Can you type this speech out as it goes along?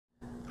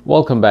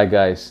Welcome back,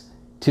 guys.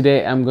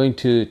 Today I'm going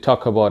to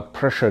talk about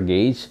pressure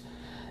gauge.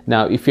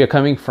 Now if you're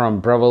coming from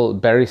BREVILLE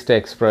Barista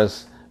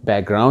Express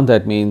background,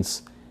 that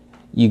means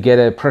you get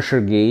a pressure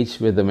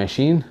gauge with the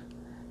machine,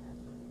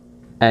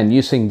 and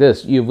using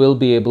this you will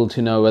be able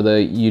to know whether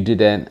you did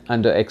an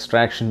under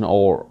extraction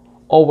or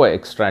over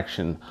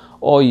extraction,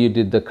 or you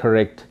did the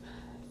correct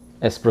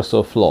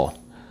espresso flow.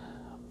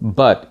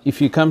 But if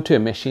you come to a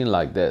machine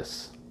like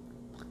this,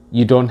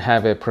 you don't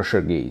have a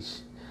pressure gauge.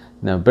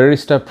 Now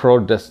Barista Pro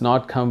does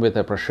not come with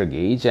a pressure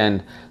gauge,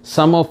 and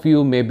some of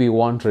you may be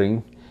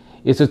wondering,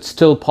 is it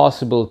still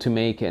possible to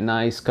make a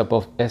nice cup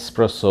of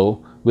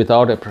espresso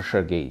without a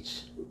pressure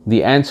gauge?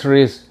 The answer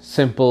is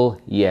simple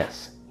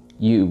yes.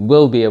 You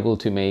will be able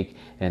to make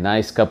a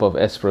nice cup of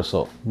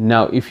espresso.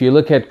 Now if you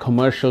look at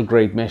commercial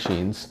grade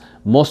machines,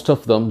 most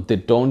of them, they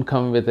don't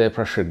come with a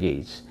pressure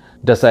gauge.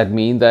 Does that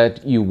mean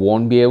that you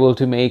won't be able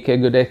to make a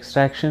good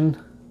extraction?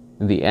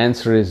 The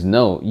answer is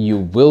no, you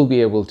will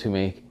be able to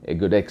make a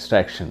good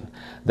extraction.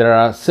 There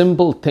are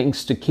simple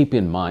things to keep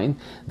in mind.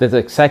 That's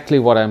exactly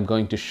what I'm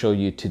going to show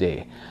you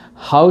today.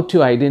 How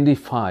to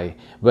identify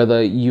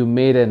whether you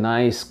made a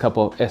nice cup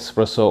of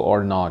espresso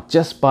or not,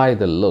 just by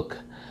the look.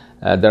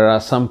 There are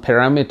some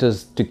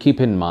parameters to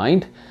keep in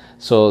mind.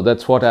 So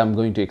that's what I'm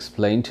going to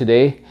explain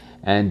today.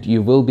 And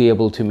you will be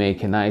able to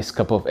make a nice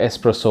cup of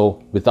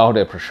espresso without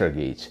a pressure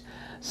gauge.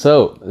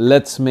 So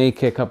let's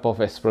make a cup of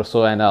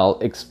espresso, and I'll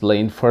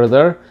explain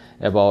further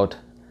about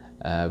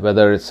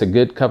whether it's a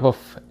good cup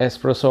of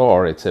espresso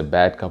or it's a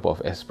bad cup of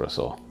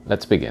espresso.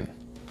 Let's begin.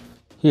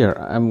 Here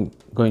I'm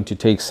going to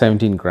take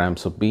 17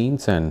 grams of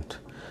beans, and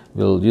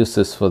we'll use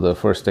this for the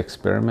first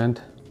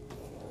experiment.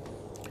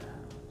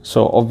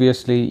 So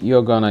obviously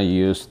you're gonna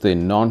use the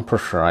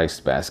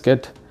non-pressurized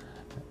basket,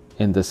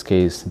 in this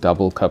case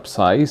double cup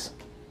size,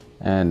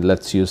 and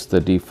let's use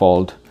the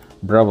default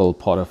BREVILLE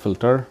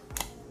portafilter.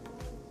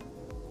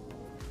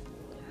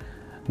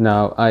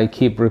 Now I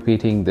keep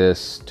repeating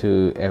this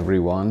to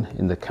everyone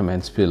in the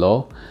comments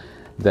below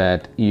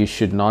that you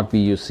should not be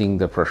using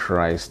the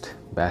pressurized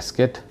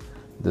basket.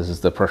 This is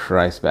the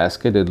pressurized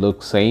basket. It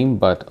looks same,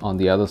 but on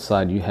the other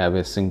side you have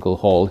a single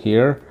hole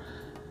here,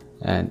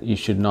 and you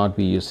should not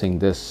be using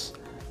this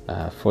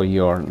for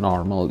your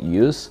normal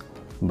use.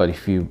 But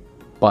if you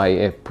buy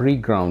a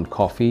pre-ground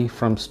coffee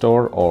from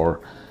store, or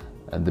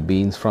the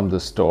beans from the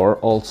store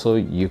also,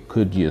 you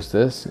could use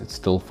this. It's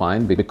still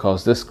fine,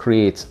 because this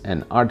creates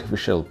an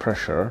artificial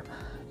pressure.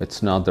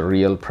 It's not the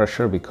real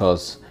pressure,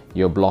 because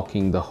you're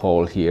blocking the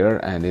hole here,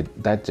 and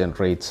that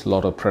generates a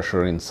lot of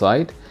pressure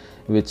inside,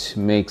 which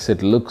makes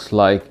it looks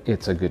like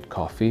it's a good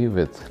coffee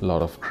with a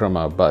lot of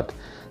crema, but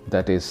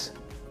that is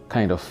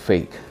kind of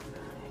fake.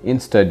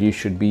 Instead, you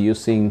should be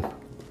using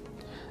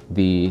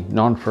the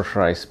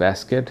non-pressurized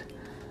basket.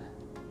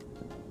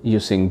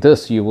 Using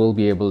this, you will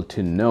be able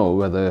to know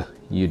whether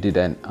you did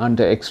an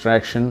under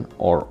extraction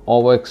or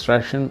over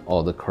extraction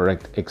or the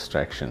correct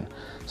extraction.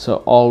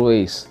 So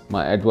always,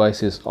 my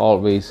advice is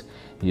always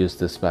use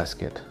this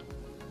basket.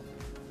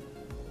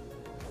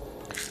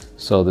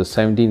 So the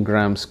 17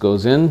 grams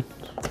goes in.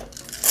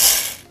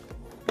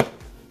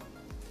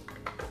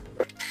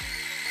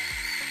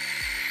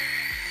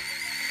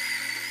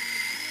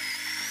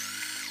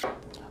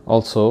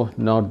 Also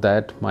note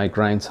that my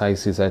grind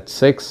size is at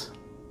 6.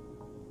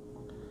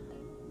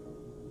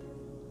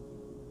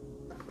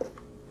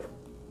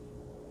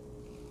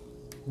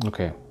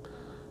 Okay,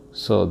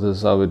 so this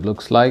is how it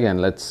looks like,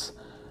 and let's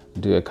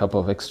do a cup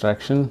of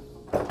extraction.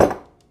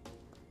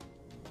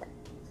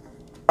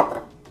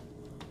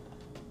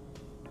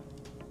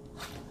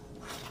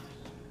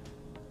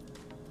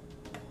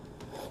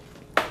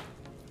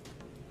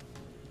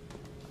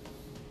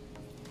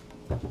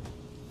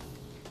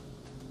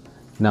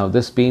 Now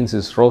this beans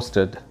is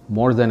roasted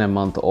more than a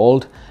month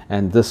old,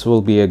 and this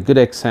will be a good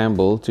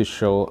example to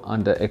show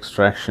under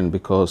extraction,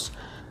 because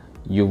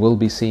you will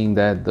be seeing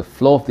that the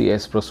flow of the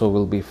espresso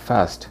will be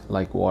fast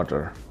like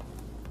water.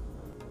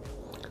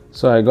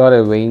 So I got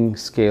a weighing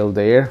scale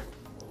there,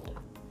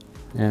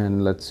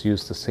 and let's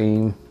use the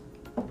same.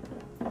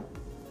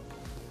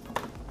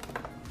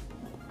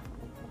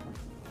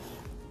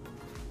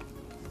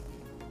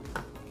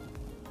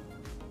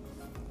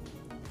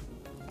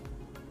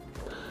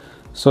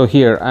 So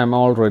here I'm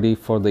all ready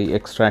for the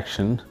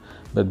extraction,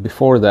 but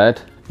before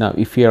that, now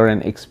if you are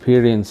an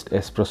experienced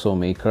espresso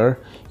maker,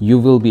 you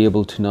will be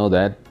able to know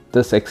that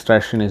this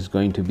extraction is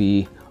going to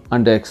be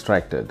under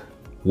extracted.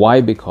 Why?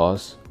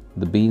 Because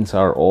the beans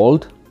are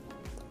old.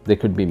 There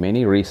could be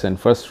many reasons.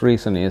 First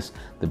reason is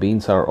the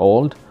beans are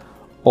old,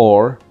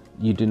 or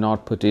you do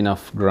not put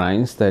enough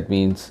grinds. That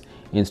means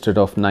instead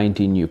of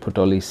 19 you put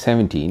only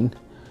 17.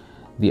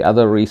 The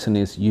other reason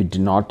is you do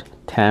not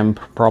tamp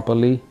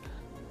properly,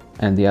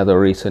 and the other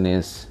reason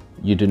is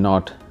you do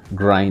not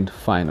grind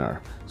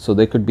finer. So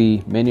there could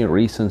be many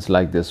reasons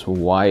like this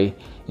why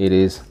it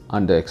is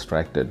under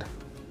extracted.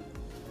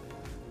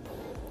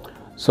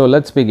 So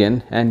let's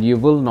begin, and you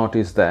will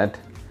notice that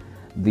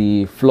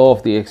the flow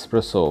of the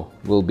espresso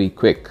will be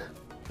quick.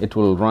 It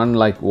will run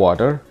like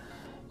water,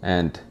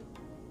 and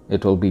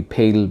it will be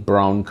pale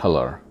brown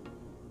color.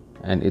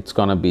 and it's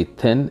gonna be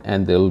thin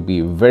and there will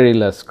be very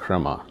less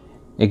crema.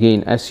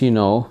 Again, as you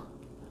know,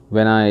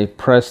 when I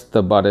press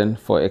the button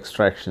for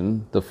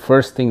extraction, the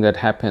first thing that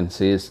happens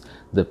is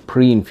the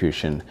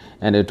pre-infusion,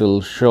 and it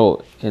will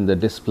show in the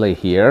display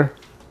here.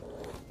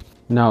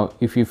 Now,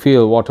 if you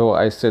feel whatever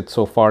I said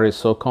so far is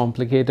so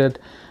complicated,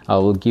 I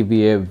will give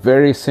you a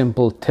very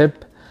simple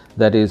tip,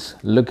 that is,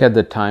 look at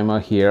the timer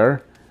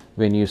here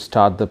when you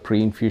start the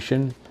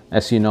pre-infusion.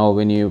 As you know,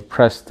 when you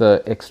press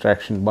the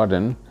extraction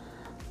button,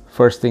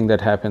 first thing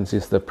that happens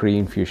is the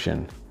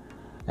pre-infusion,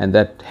 and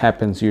that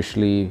happens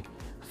usually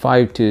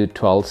 5 to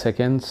 12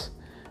 seconds.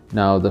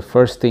 Now, the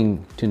first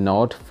thing to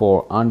note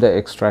for under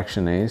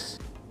extraction is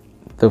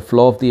the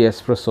flow of the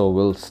espresso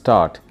will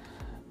start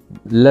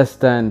less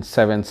than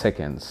 7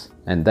 seconds,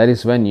 and that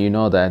is when you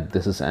know that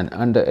this is an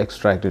under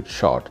extracted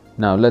shot.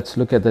 Now let's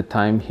look at the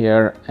time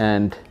here,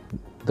 and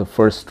the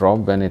first drop,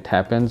 when it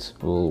happens,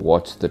 we'll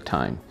watch the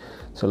time.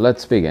 So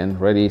let's begin.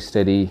 Ready,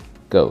 steady,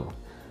 go,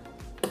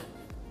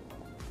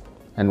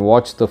 and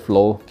watch the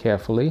flow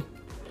carefully.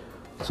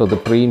 So the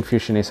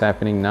pre-infusion is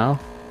happening now.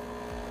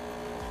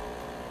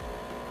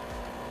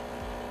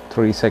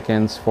 3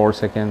 seconds, 4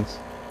 seconds.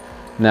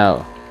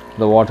 Now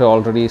the water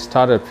already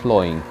started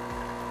flowing,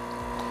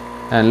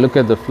 and look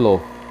at the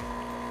flow.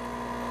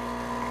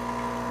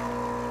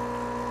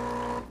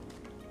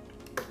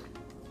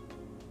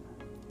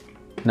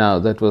 Now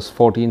that was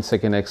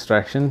 14-second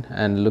extraction,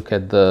 and look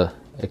at the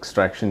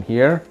extraction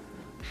here.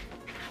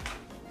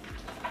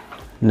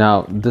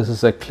 Now this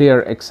is a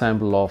clear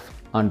example of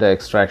under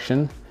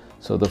extraction.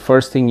 So the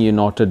first thing you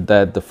noted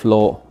that the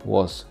flow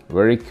was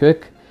very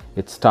quick.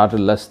 It started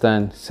less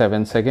than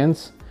 7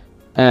 seconds,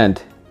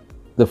 and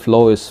the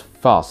flow is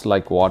fast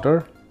like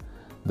water.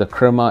 The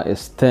crema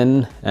is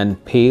thin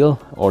and pale,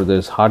 or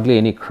there's hardly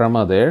any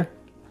crema there,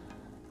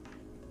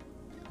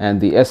 and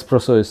the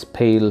espresso is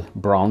pale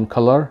brown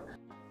color,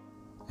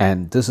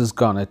 and this is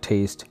gonna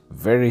taste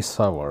very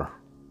sour.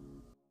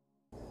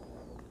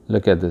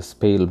 Look at this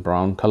pale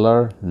brown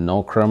color,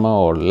 no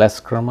crema or less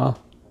crema,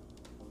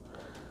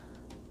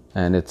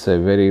 and it's a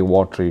very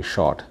watery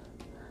shot.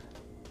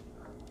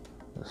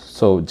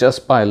 So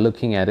just by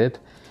looking at it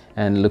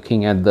and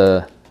looking at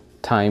the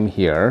time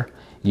here,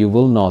 you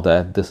will know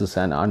that this is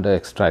an under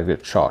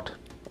extracted shot.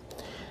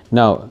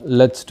 Now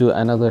let's do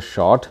another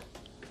shot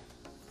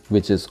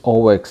which is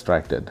over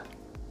extracted.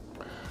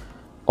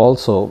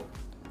 Also,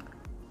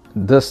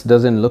 this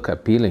doesn't look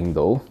appealing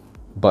though,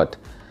 but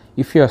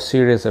if you are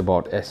serious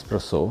about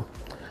espresso,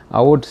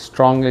 I would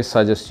strongly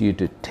suggest you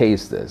to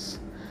taste this.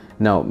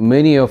 Now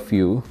many of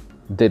you,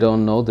 they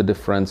don't know the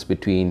difference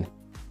between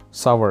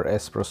sour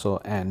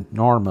espresso and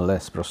normal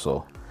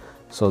espresso,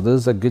 so this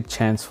is a good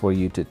chance for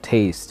you to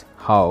taste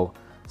how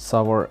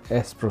sour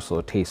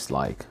espresso tastes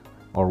like,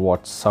 or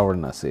what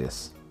sourness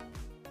is.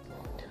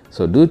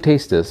 So do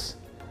taste this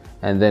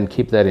and then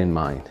keep that in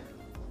mind.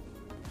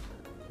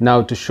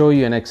 Now to show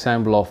you an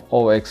example of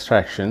over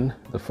extraction,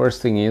 the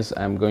first thing is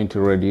I'm going to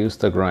reduce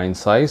the grind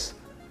size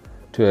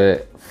to a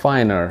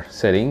finer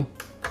setting.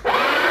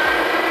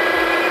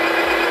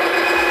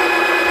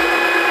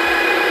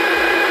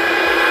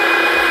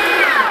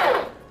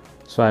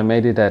 So I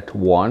made it at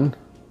 1,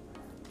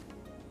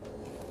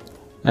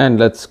 and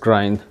let's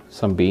grind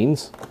some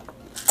beans.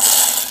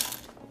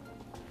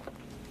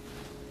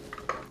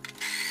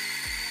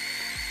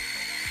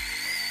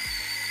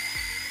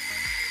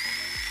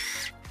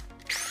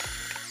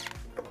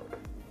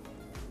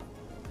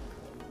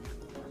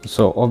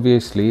 So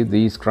obviously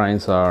these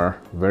grinds are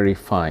very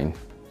fine,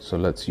 so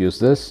let's use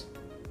this.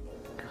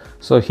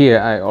 So here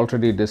I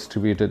already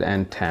distributed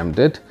and tamped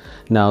it.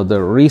 Now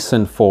the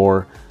reason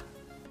for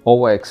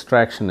over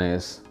extraction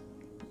is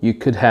you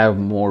could have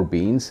more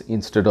beans.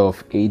 Instead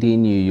of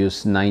 18, you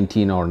use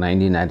 19 or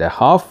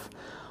 19.5,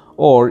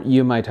 or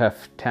you might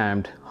have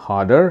tamped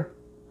harder,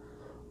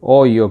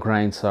 or your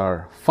grinds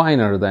are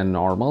finer than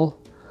normal.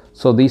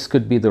 So these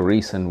could be the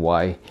reason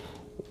why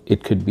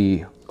it could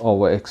be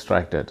over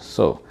extracted.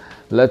 So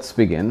let's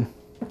begin.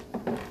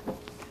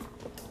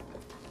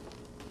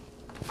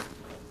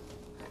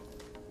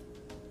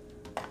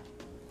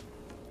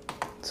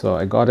 So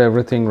I got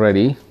everything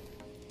ready.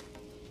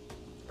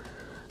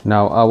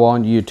 Now I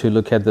want you to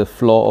look at the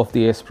flow of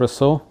the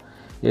espresso.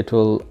 It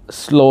will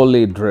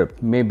slowly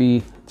drip,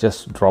 maybe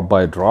just drop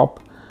by drop,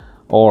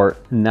 or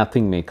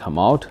nothing may come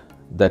out.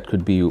 That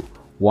could be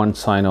one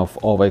sign of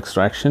over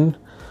extraction.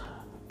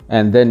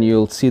 And then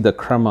you'll see the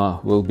crema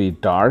will be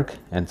dark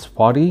and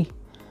spotty,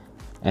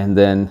 and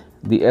then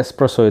the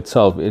espresso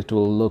itself, it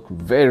will look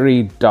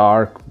very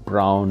dark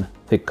brown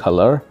thick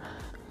color,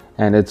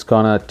 and it's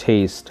gonna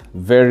taste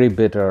very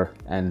bitter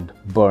and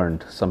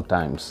burnt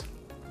sometimes.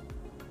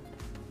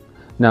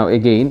 Now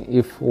again,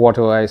 if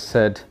whatever I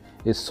said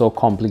is so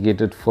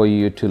complicated for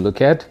you to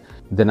look at,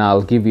 then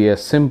I'll give you a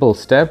simple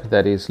step,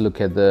 that is, look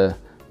at the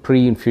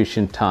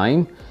pre-infusion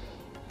time.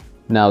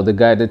 Now the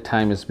guided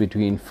time is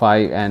between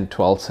 5 and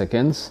 12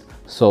 seconds.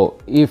 So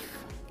if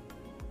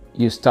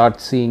you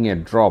start seeing a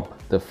drop,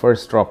 the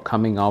first drop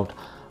coming out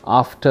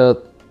after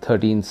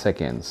 13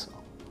 seconds,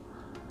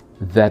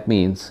 that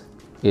means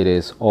it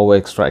is over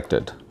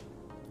extracted.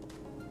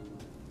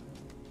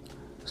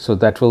 So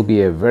that will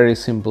be a very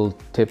simple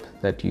tip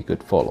that you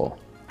could follow.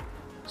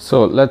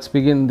 So let's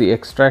begin the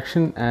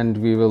extraction, and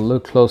we will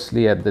look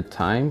closely at the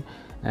time,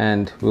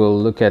 and we'll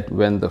look at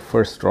when the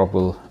first drop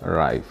will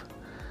arrive.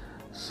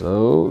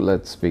 So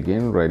let's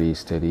begin. Ready,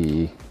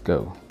 steady,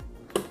 go.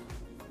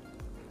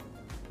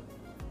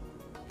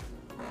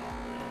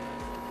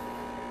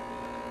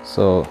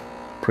 So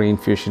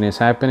pre-infusion is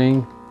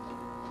happening.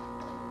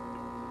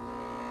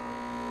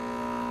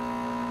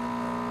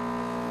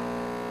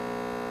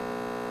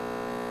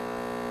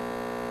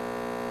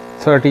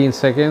 "13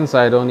 seconds,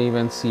 I don't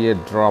even see a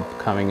drop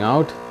coming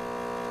out.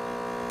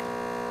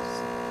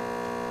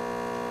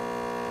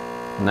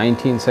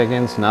 19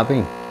 seconds,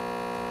 nothing.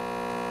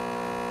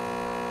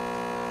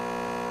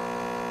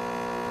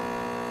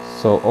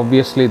 So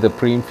obviously the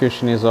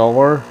pre-infusion is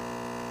over.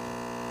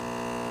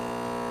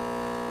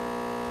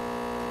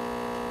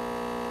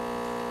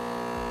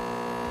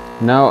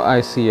 Now I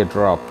see a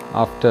drop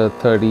after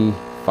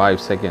 35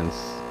 seconds.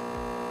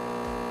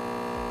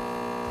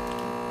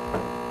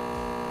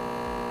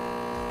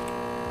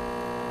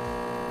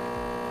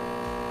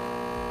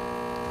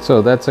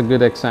 So that's a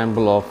good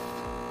example of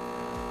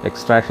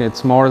extraction.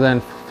 It's more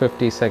than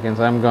 50 seconds.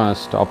 I'm gonna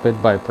stop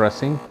it by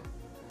pressing.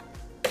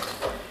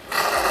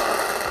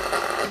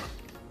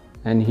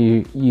 And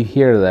you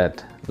hear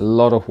that a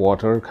lot of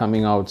water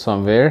coming out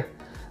somewhere.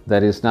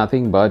 That is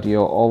nothing but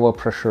your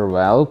overpressure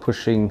valve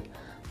pushing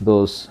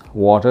those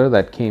water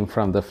that came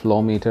from the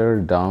flow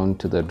meter down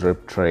to the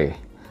drip tray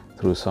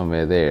through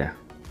somewhere there.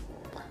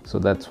 So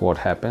that's what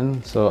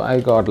happened. So I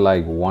got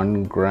like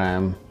 1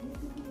 gram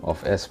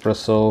of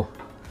espresso,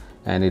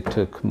 and it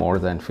took more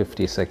than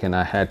 50 seconds.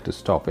 I had to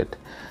stop it.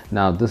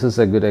 Now this is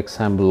a good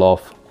example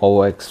of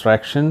over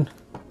extraction.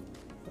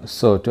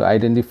 So to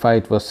identify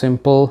it was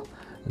simple.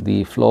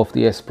 The flow of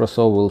the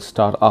espresso will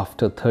start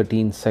after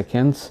 13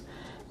 seconds,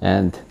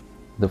 and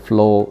the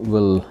flow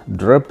will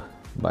drip.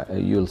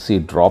 You'll see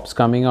drops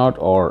coming out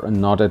or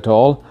not at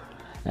all,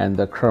 and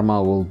the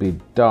crema will be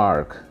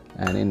dark.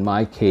 And in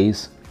my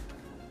case,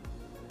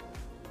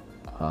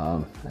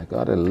 I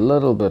got a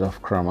little bit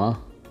of crema,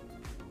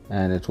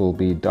 and it will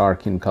be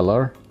dark in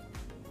color,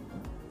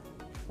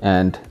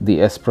 and the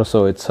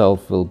espresso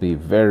itself will be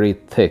very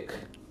thick,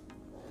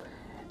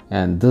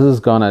 and this is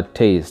gonna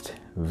taste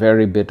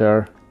very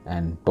bitter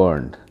and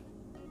burned.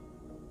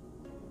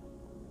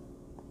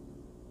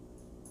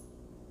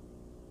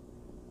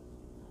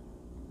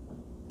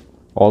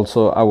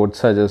 Also, I would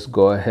suggest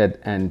go ahead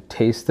and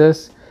taste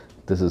this.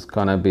 This is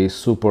gonna be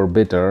super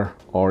bitter,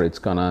 or it's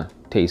gonna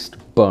taste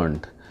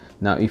burnt.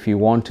 Now if you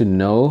want to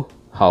know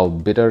how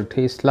bitter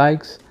tastes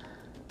like,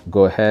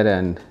 go ahead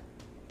and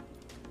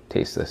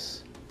taste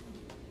this.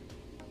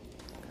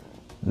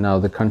 Now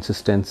the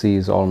consistency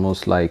is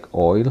almost like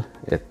oil,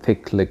 a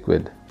thick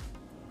liquid.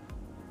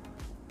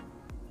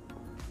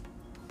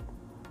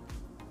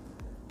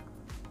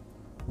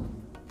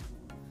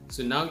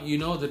 So now you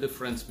know the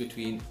difference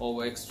between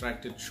over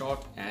extracted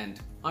shot and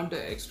under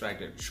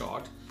extracted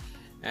shot,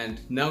 and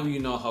now you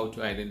know how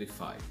to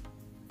identify.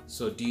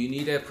 So do you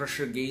need a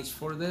pressure gauge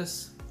for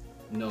this?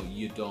 No,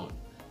 you don't.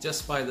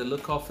 Just by the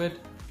look of it,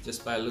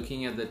 just by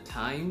looking at the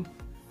time,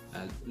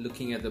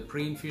 looking at the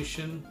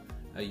pre-infusion,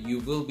 you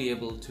will be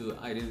able to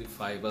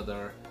identify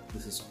whether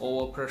this is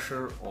over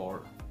pressure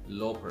or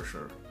low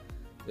pressure.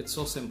 It's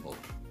so simple.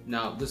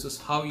 Now this is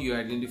how you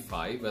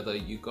identify whether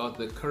you got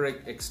the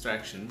correct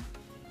extraction.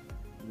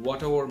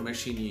 Whatever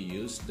machine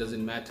you use,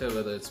 doesn't matter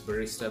whether it's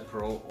Barista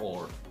Pro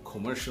or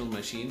commercial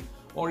machine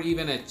or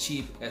even a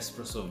cheap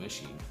espresso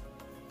machine.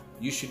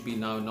 You should be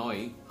now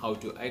knowing how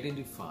to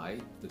identify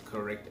the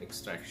correct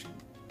extraction.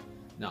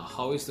 Now,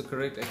 how is the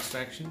correct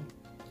extraction?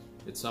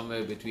 It's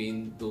somewhere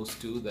between those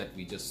two that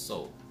we just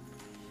saw.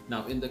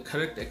 Now, in the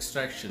correct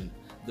extraction,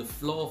 the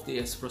flow of the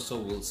espresso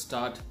will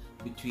start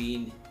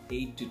between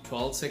 8 to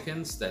 12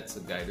 seconds. That's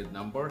a guided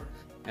number.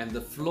 And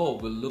the flow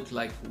will look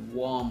like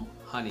warm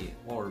honey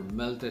or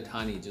melted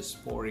honey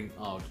just pouring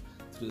out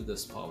through the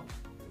spout.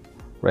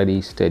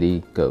 Ready,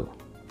 steady, go.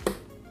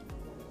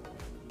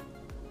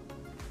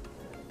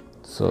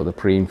 So the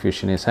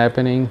pre-infusion is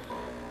happening,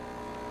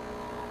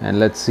 and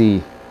let's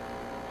see,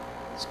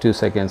 it's 2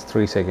 seconds,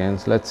 3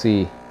 seconds. Let's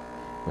see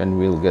when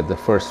we'll get the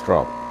first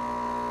drop.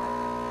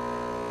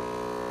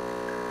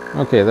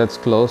 Okay, that's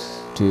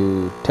close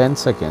to 10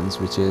 seconds,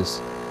 which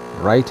is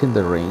right in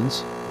the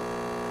range.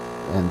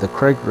 And the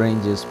correct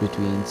range is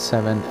between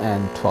 7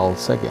 and 12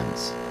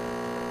 seconds.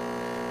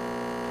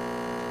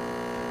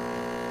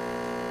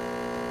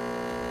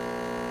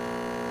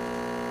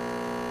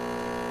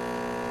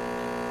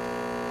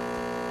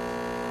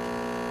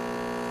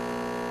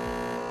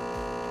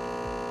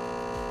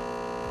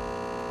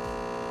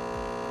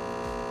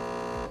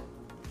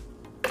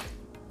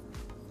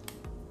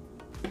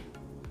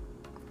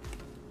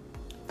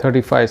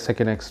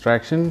 "35-second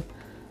extraction,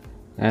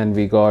 and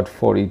we got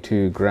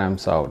 42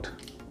 grams out.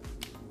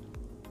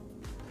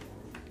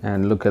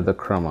 And look at the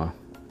crema.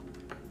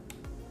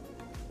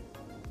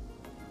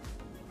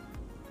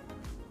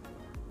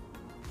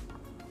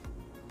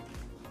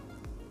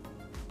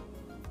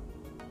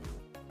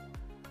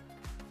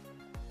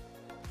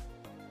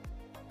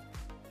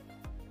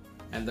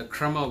 and the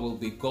crema will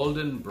be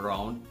golden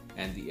brown,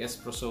 and the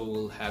espresso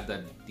will have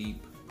that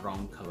deep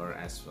brown color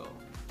as well.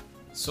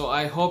 So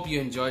I hope you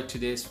enjoyed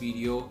today's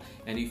video,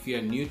 and if you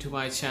are new to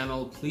my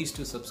channel, please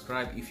do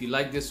subscribe. If you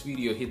like this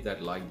video, hit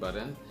that like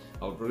button.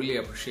 I would really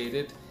appreciate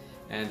it,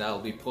 and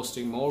I'll be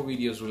posting more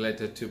videos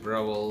related to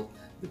Breville,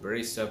 the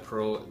Barista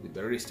Pro, the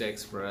Barista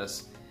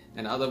Express,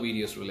 and other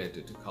videos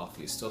related to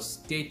coffee. So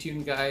stay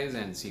tuned guys,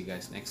 and see you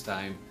guys next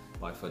time.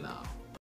 Bye for now.